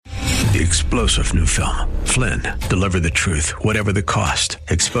The explosive new film, Flynn, deliver the truth, whatever the cost,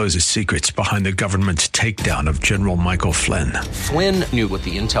 exposes secrets behind the government's takedown of General Michael Flynn. Flynn knew what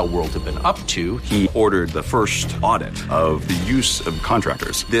the intel world had been up to. He ordered the first audit of the use of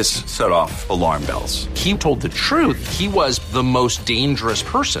contractors. This set off alarm bells. He told the truth. He was the most dangerous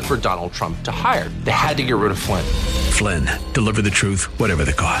person for Donald Trump to hire. They had to get rid of Flynn. Flynn, deliver the truth, whatever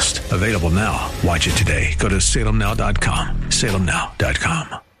the cost. Available now. Watch it today. Go to salemnow.com.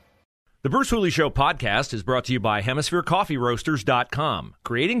 salemnow.com. The Bruce Hooley Show podcast is brought to you by HemisphereCoffeeRoasters.com.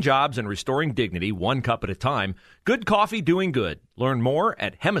 Creating jobs and restoring dignity one cup at a time. Good coffee doing good. Learn more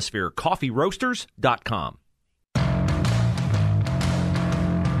at HemisphereCoffeeRoasters.com.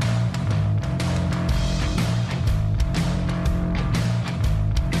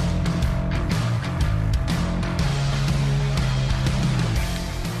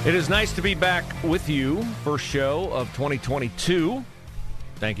 It is nice to be back with you. First show of 2022.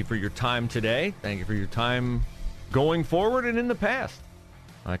 Thank you for your time today. Thank you for your time going forward and in the past.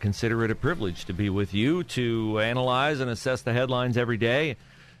 I consider it a privilege to be with you to analyze and assess the headlines every day,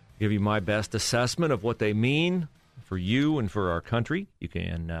 give you my best assessment of what they mean for you and for our country. You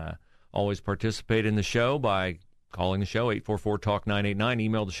can always participate in the show by calling the show, 844-TALK-989.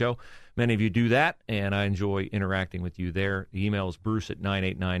 Email the show. Many of you do that, and I enjoy interacting with you there. The email is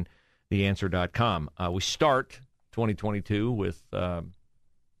bruce@989theanswer.com. We start 2022 with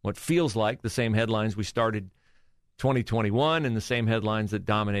what feels like the same headlines we started 2021 and the same headlines that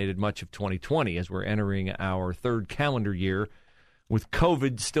dominated much of 2020 as we're entering our third calendar year. With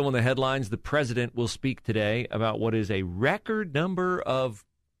COVID still in the headlines, the president will speak today about what is a record number of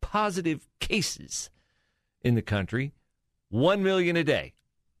positive cases in the country, 1 million a day.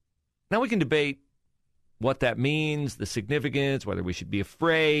 Now we can debate what that means, the significance, whether we should be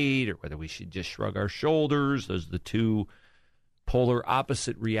afraid or whether we should just shrug our shoulders. Those are the two polar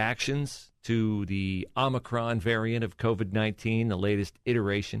opposite reactions to the Omicron variant of COVID-19, the latest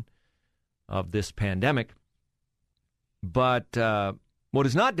iteration of this pandemic. But what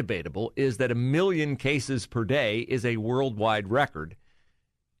is not debatable is that 1 million cases per day is a worldwide record,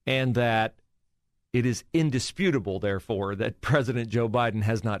 and that it is indisputable, therefore, that President Joe Biden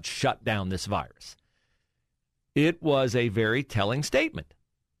has not shut down this virus. It was a very telling statement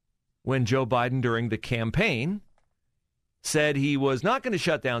when Joe Biden, during the campaign, said he was not going to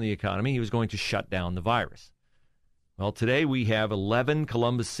shut down the economy, he was going to shut down the virus. Well, today we have 11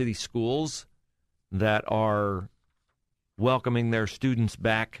 Columbus City schools that are welcoming their students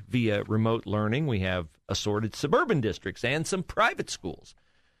back via remote learning. We have assorted suburban districts and some private schools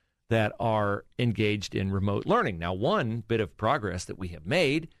that are engaged in remote learning. Now, one bit of progress that we have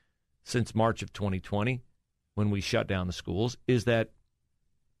made since March of 2020, when we shut down the schools, is that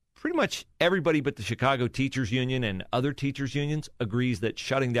pretty much everybody but the Chicago Teachers Union and other teachers unions agrees that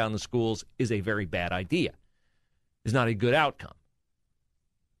shutting down the schools is a very bad idea. It's not a good outcome.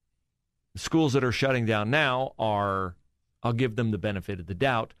 The schools that are shutting down now are, I'll give them the benefit of the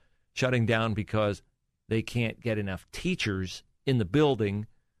doubt, shutting down because they can't get enough teachers in the building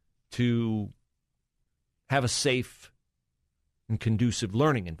to have a safe and conducive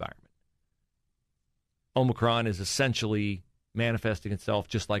learning environment. Omicron is essentially manifesting itself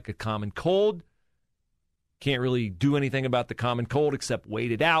just like a common cold. Can't really do anything about the common cold except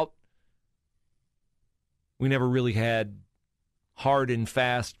wait it out. We never really had hard and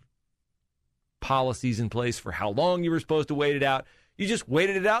fast policies in place for how long you were supposed to wait it out. You just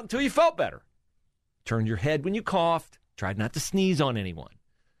waited it out until you felt better. Turned your head when you coughed. Tried not to sneeze on anyone.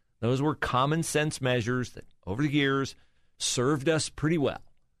 Those were common sense measures that over the years served us pretty well.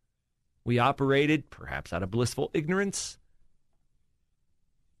 We operated, perhaps out of blissful ignorance,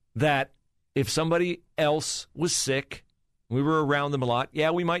 that if somebody else was sick, we were around them a lot,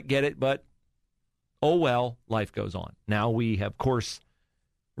 yeah, we might get it, but oh well, life goes on. Now we have, of course,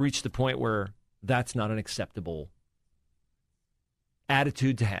 reached the point where that's not an acceptable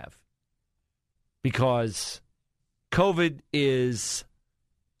attitude to have, because COVID is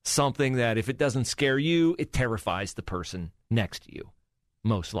something that if it doesn't scare you, it terrifies the person next to you,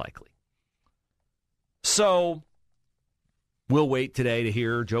 most likely. So we'll wait today to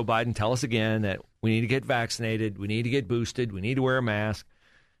hear Joe Biden tell us again that we need to get vaccinated, we need to get boosted, we need to wear a mask,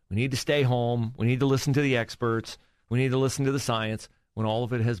 we need to stay home, we need to listen to the experts, we need to listen to the science, when all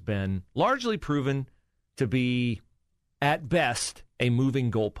of it has been largely proven to be, at best, a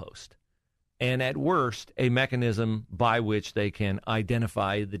moving goalpost, and at worst, a mechanism by which they can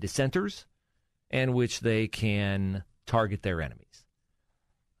identify the dissenters and which they can target their enemies.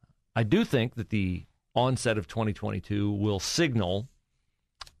 I do think that the onset of 2022 will signal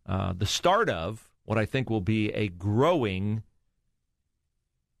the start of what I think will be a growing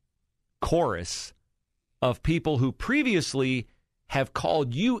chorus of people who previously have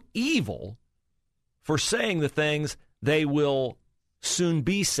called you evil for saying the things they will soon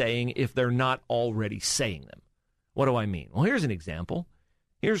be saying if they're not already saying them. What do I mean? Well, here's an example.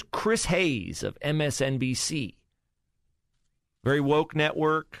 Here's Chris Hayes of MSNBC. Very woke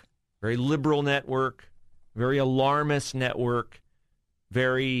network, very liberal network, very alarmist network,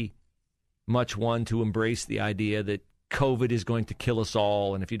 very much one to embrace the idea that COVID is going to kill us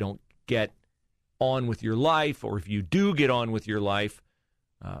all, and if you don't get on with your life, or if you do get on with your life,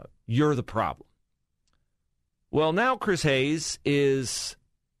 you're the problem. Well, now Chris Hayes is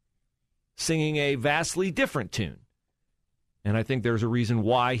singing a vastly different tune. And I think there's a reason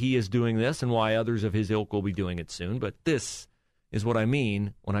why he is doing this and why others of his ilk will be doing it soon. But this is what I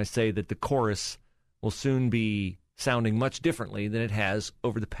mean when I say that the chorus will soon be sounding much differently than it has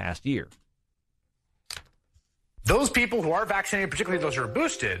over the past year. Those people who are vaccinated, particularly those who are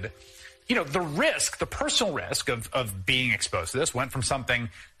boosted, the risk, the personal risk of being exposed to this went from something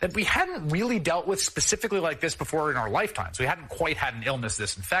that we hadn't really dealt with specifically like this before in our lifetimes. We hadn't quite had an illness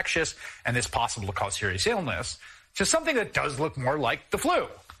this infectious and this possible to cause serious illness to something that does look more like the flu.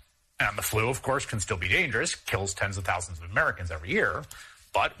 And the flu, of course, can still be dangerous, kills tens of thousands of Americans every year,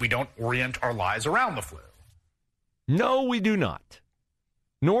 but we don't orient our lives around the flu. No, we do not.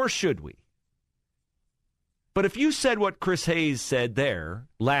 Nor should we. But if you said what Chris Hayes said there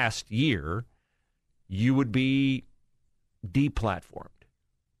last year, you would be deplatformed.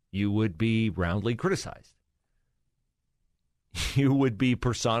 You would be roundly criticized. You would be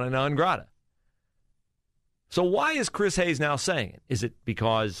persona non grata. So why is Chris Hayes now saying it? Is it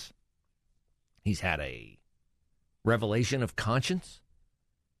because he's had a revelation of conscience?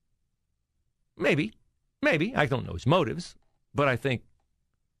 Maybe. I don't know his motives, but I think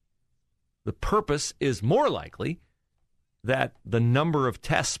the purpose is more likely that the number of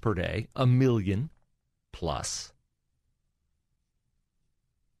tests per day, 1 million plus,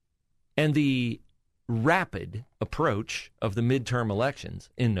 and the rapid approach of the midterm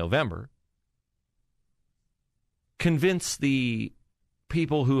elections in November convince the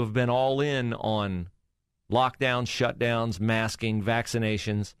people who have been all in on lockdowns, shutdowns, masking,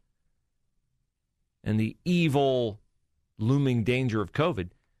 vaccinations, and the evil looming danger of COVID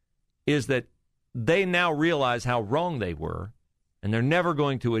is that they now realize how wrong they were, and they're never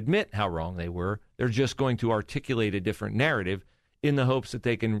going to admit how wrong they were. They're just going to articulate a different narrative in the hopes that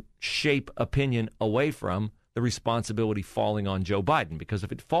they can shape opinion away from the responsibility falling on Joe Biden. Because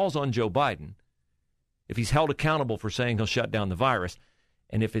if it falls on Joe Biden, if he's held accountable for saying he'll shut down the virus,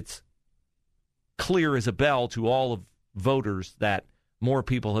 and if it's clear as a bell to all of voters that more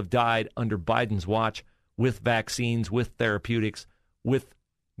people have died under Biden's watch with vaccines, with therapeutics, with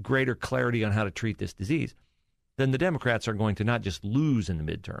greater clarity on how to treat this disease, then the Democrats are going to not just lose in the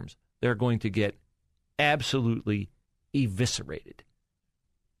midterms, they're going to get absolutely eviscerated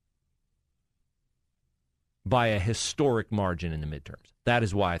by a historic margin in the midterms. That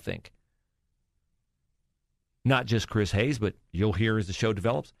is why I think not just Chris Hayes, but you'll hear as the show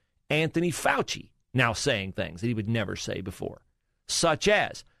develops, Anthony Fauci now saying things that he would never say before, such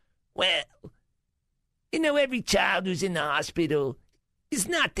as, well, every child who's in the hospital is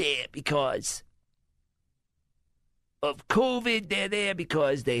not there because of COVID. They're there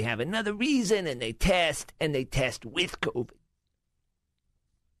because they have another reason, and they test with COVID.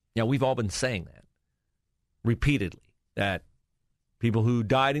 Now, we've all been saying that repeatedly, that people who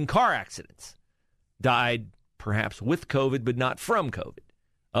died in car accidents died perhaps with COVID, but not from COVID.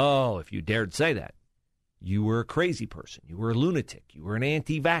 Oh, if you dared say that, you were a crazy person. You were a lunatic. You were an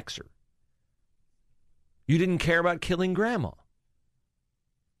anti-vaxxer. You didn't care about killing grandma.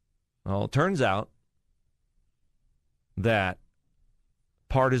 Well, it turns out that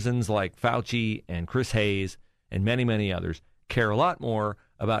partisans like Fauci and Chris Hayes and many, many others care a lot more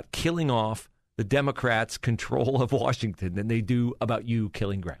about killing off the Democrats' control of Washington than they do about you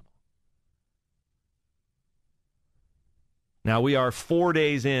killing grandma. Now, we are 4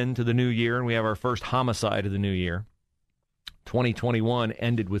 days into the new year, and we have our first homicide of the new year. 2021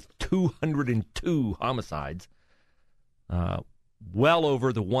 ended with 202 homicides, well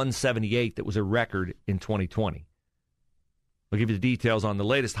over the 178 that was a record in 2020. I'll give you the details on the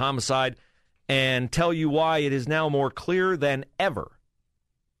latest homicide and tell you why it is now more clear than ever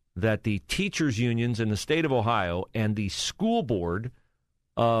that the teachers' unions in the state of Ohio and the school board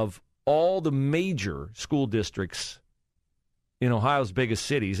of all the major school districts in Ohio's biggest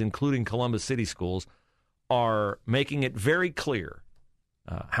cities, including Columbus City Schools, are making it very clear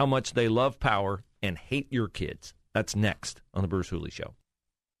how much they love power and hate your kids. That's next on the Bruce Hooley Show.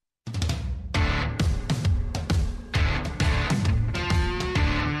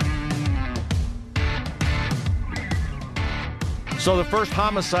 So the first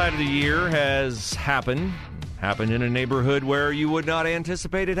homicide of the year has happened in a neighborhood where you would not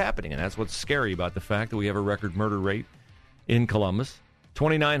anticipate it happening. And that's what's scary about the fact that we have a record murder rate in Columbus.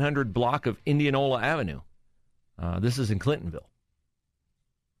 2900 block of Indianola Avenue. This is in Clintonville.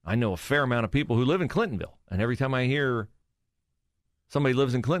 I know a fair amount of people who live in Clintonville. And every time I hear somebody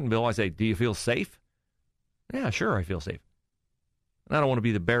lives in Clintonville, I say, do you feel safe? Yeah, sure, I feel safe. And I don't want to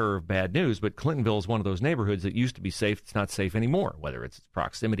be the bearer of bad news, but Clintonville is one of those neighborhoods that used to be safe. It's not safe anymore, whether it's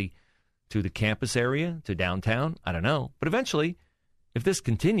proximity to the campus area, to downtown, I don't know. But eventually, if this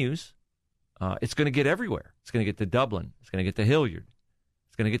continues, it's going to get everywhere. It's going to get to Dublin. It's going to get to Hilliard.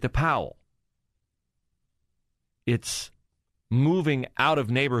 It's going to get to Powell. It's moving out of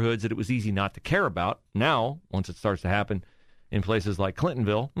neighborhoods that it was easy not to care about. Now, once it starts to happen in places like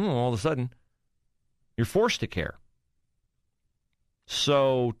Clintonville, all of a sudden, you're forced to care.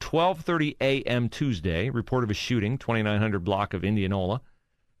 So, 12:30 a.m. Tuesday, report of a shooting, 2900 block of Indianola.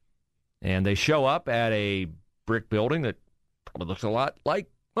 And they show up at a brick building that probably looks a lot like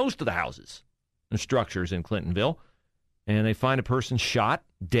most of the houses and structures in Clintonville. And they find a person shot,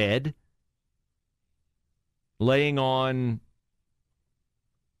 dead, laying on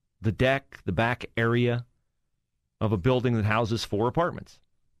the deck, the back area of a building that houses 4 apartments.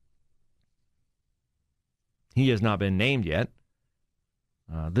 He has not been named yet.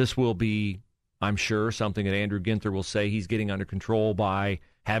 This will be, I'm sure, something that Andrew Ginther will say he's getting under control by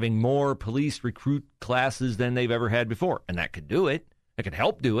having more police recruit classes than they've ever had before. And that could do it. That could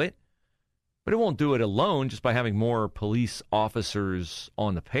help do it. But it won't do it alone just by having more police officers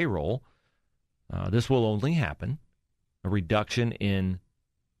on the payroll. This will only happen, a reduction in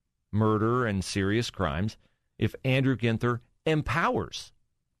murder and serious crimes, if Andrew Ginther empowers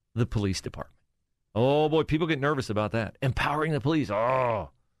the police department. Oh, boy, people get nervous about that. Empowering the police. Oh.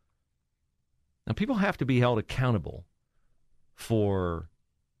 Now, people have to be held accountable for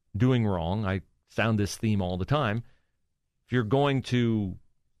doing wrong. I sound this theme all the time. If you're going to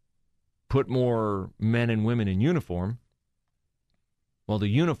put more men and women in uniform, well, the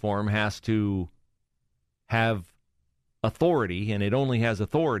uniform has to have authority, and it only has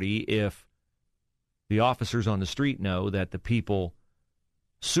authority if the officers on the street know that the people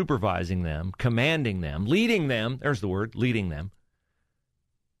supervising them, commanding them, leading them, there's the word, leading them,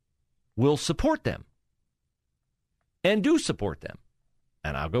 will support them and do support them.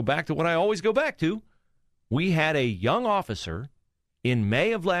 And I'll go back to what I always go back to. We had a young officer in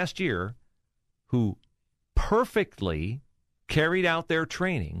May of last year who perfectly carried out their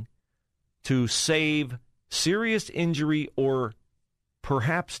training to save serious injury or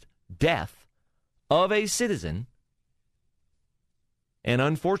perhaps death of a citizen, and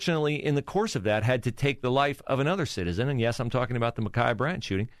unfortunately, in the course of that, had to take the life of another citizen. And yes, I'm talking about the Mekhi Bryant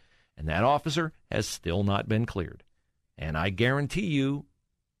shooting. And that officer has still not been cleared. And I guarantee you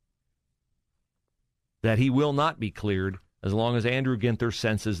that he will not be cleared as long as Andrew Ginther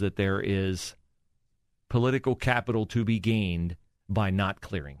senses that there is political capital to be gained by not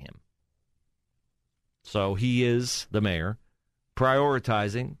clearing him. So he is, the mayor,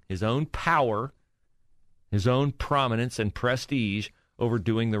 prioritizing his own power, his own prominence and prestige over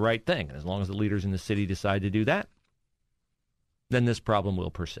doing the right thing. And as long as the leaders in the city decide to do that, then this problem will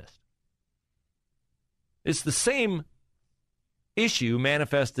persist. It's the same issue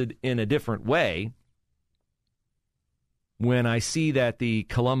manifested in a different way when I see that the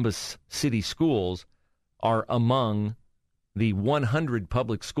Columbus City Schools are among the 100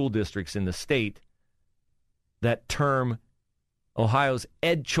 public school districts in the state that term Ohio's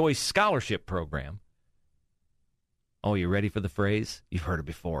Ed Choice Scholarship Program. Oh, you ready for the phrase? You've heard it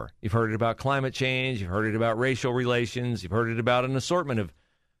before. You've heard it about climate change. You've heard it about racial relations. You've heard it about an assortment of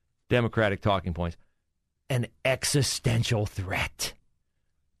Democratic talking points. An existential threat.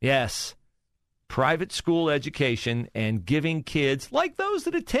 Yes, private school education and giving kids, like those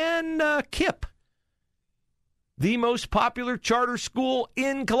that attend KIPP, the most popular charter school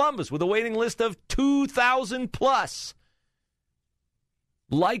in Columbus with a waiting list of 2,000 plus,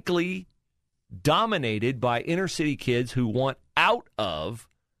 likely dominated by inner city kids who want out of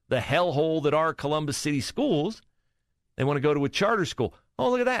the hellhole that are Columbus City schools. They want to go to a charter school.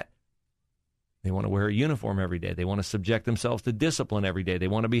 Oh, look at that. They want to wear a uniform every day. They want to subject themselves to discipline every day. They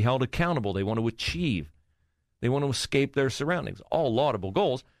want to be held accountable. They want to achieve. They want to escape their surroundings. All laudable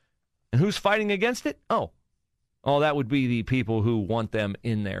goals. And who's fighting against it? Oh, that would be the people who want them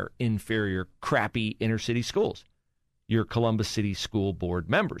in their inferior, crappy inner city schools. Your Columbus City School Board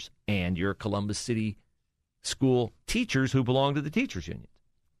members and your Columbus City school teachers who belong to the teachers union.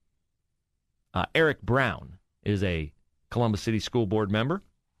 Eric Brown is a Columbus City School Board member.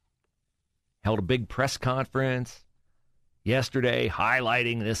 Held a big press conference, yesterday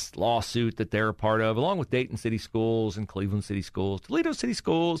highlighting this lawsuit that they're a part of, along with Dayton City Schools and Cleveland City Schools, Toledo City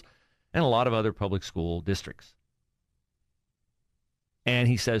Schools, and a lot of other public school districts. And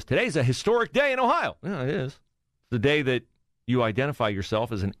he says, today's a historic day in Ohio. Yeah, it is. It's the day that you identify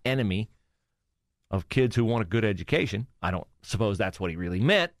yourself as an enemy of kids who want a good education. I don't suppose that's what he really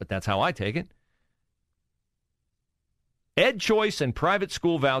meant, but that's how I take it. Ed choice and private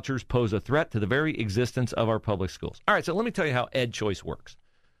school vouchers pose a threat to the very existence of our public schools. All right, so let me tell you how ed choice works.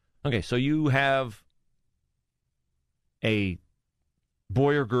 Okay, so you have a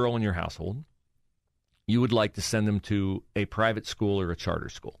boy or girl in your household. You would like to send them to a private school or a charter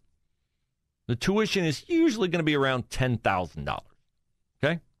school. The tuition is usually going to be around $10,000.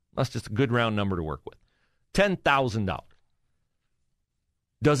 Okay? That's just a good round number to work with. $10,000.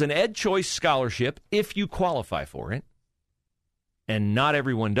 Does an ed choice scholarship, if you qualify for it, and not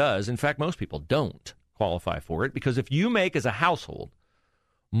everyone does, in fact, most people don't qualify for it, because if you make as a household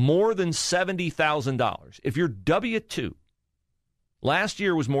more than $70,000, if your W-2 last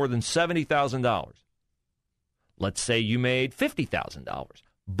year was more than $70,000, let's say you made $50,000.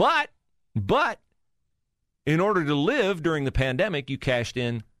 But in order to live during the pandemic, you cashed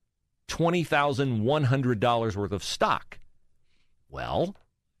in $20,100 worth of stock. Well,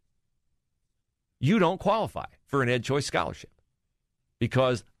 you don't qualify for an ed choice scholarship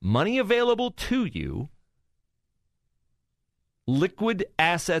because money available to you, liquid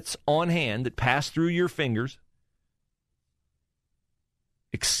assets on hand that pass through your fingers,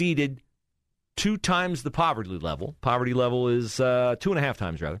 exceeded 2 times the poverty level. Poverty level is 2.5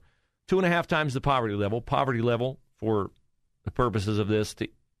 times, rather. 2.5 times the poverty level. Poverty level, for the purposes of this, to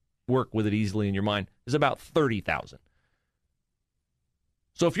work with it easily in your mind, is about 30,000.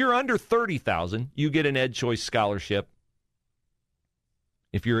 So if you're under 30,000, you get an ed choice scholarship.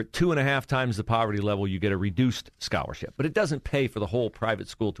 If you're at 2.5 times the poverty level, you get a reduced scholarship. But it doesn't pay for the whole private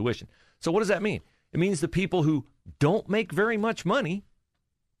school tuition. So what does that mean? It means the people who don't make very much money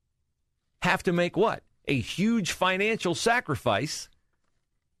have to make what? A huge financial sacrifice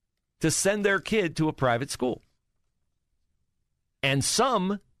to send their kid to a private school. And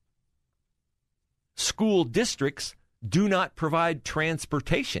some school districts do not provide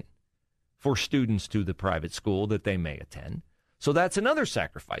transportation for students to the private school that they may attend. So that's another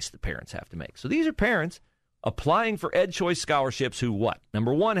sacrifice the parents have to make. So these are parents applying for ed choice scholarships who what?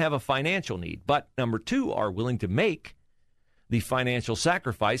 Number one, have a financial need, but number two, are willing to make the financial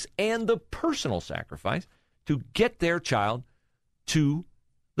sacrifice and the personal sacrifice to get their child to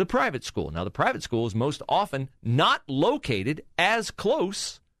the private school. Now, the private school is most often not located as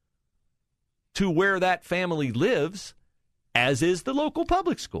close to where that family lives as is the local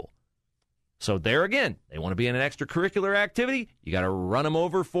public school. So there again, they want to be in an extracurricular activity. You got to run them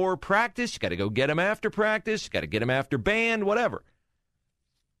over for practice. You got to go get them after practice. You got to get them after band, whatever.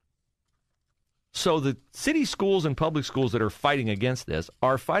 So the city schools and public schools that are fighting against this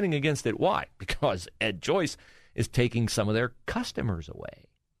are fighting against it. Why? Because ed choice is taking some of their customers away.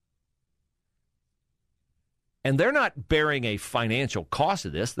 And they're not bearing a financial cost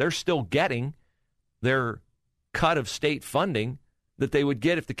of this. They're still getting their cut of state funding that they would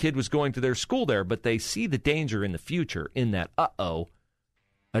get if the kid was going to their school there. But they see the danger in the future in that,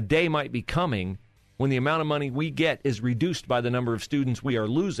 a day might be coming when the amount of money we get is reduced by the number of students we are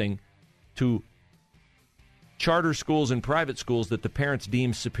losing to charter schools and private schools that the parents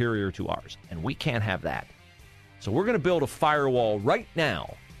deem superior to ours. And we can't have that. So we're going to build a firewall right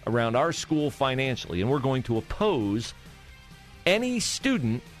now around our school financially, and we're going to oppose any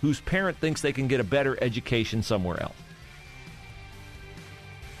student whose parent thinks they can get a better education somewhere else.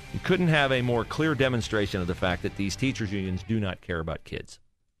 You couldn't have a more clear demonstration of the fact that these teachers' unions do not care about kids.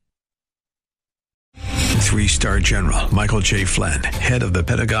 3-star General Michael J. Flynn, head of the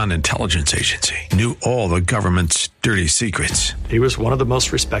Pentagon Intelligence Agency, knew all the government's dirty secrets. He was one of the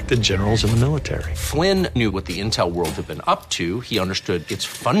most respected generals in the military. Flynn knew what the intel world had been up to. He understood its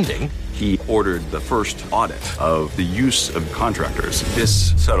funding. He ordered the first audit of the use of contractors.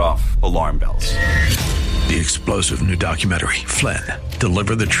 This set off alarm bells. The explosive new documentary, Flynn,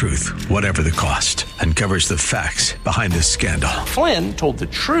 Deliver the Truth, Whatever the Cost, uncovers the facts behind this scandal. Flynn told the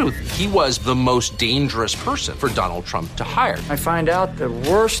truth. He was the most dangerous person for Donald Trump to hire. I find out the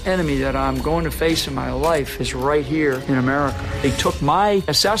worst enemy that I'm going to face in my life is right here in America. They took my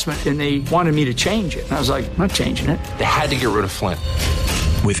assessment and they wanted me to change it. And I was like, I'm not changing it. They had to get rid of Flynn.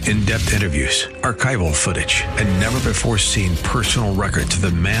 With in-depth interviews, archival footage, and never-before-seen personal records of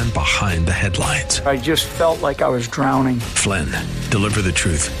the man behind the headlines. I just felt like I was drowning. Flynn, Deliver the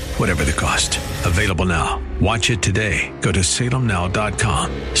Truth, Whatever the Cost. Available now. Watch it today. Go to salemnow.com.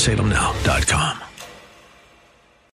 salemnow.com.